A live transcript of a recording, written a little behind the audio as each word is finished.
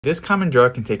This common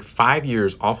drug can take 5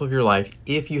 years off of your life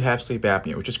if you have sleep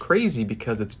apnea, which is crazy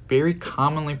because it's very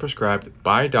commonly prescribed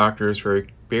by doctors for a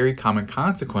very common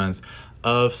consequence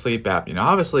of sleep apnea. Now,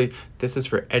 obviously, this is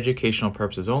for educational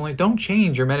purposes only. Don't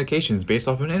change your medications based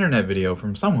off of an internet video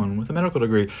from someone with a medical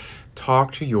degree.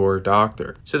 Talk to your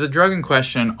doctor. So the drug in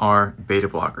question are beta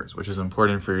blockers, which is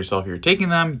important for yourself if you're taking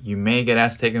them. You may get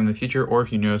asked to take them in the future, or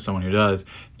if you know someone who does.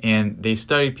 And they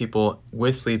studied people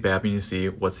with sleep apnea to see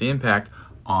what's the impact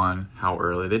on how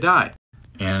early they die.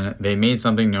 And they made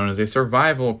something known as a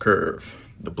survival curve.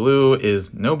 The blue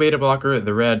is no beta blocker,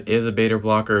 the red is a beta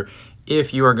blocker.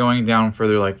 If you are going down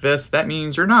further like this, that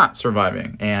means you're not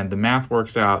surviving. And the math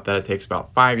works out that it takes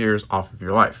about 5 years off of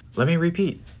your life. Let me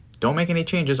repeat. Don't make any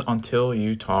changes until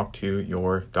you talk to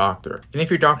your doctor. And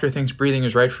if your doctor thinks breathing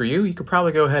is right for you, you could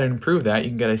probably go ahead and improve that. You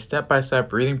can get a step-by-step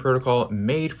breathing protocol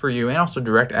made for you and also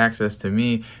direct access to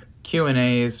me,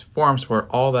 Q&As, forum support,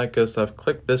 all that good stuff.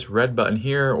 Click this red button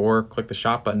here or click the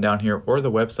shop button down here or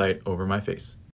the website over my face.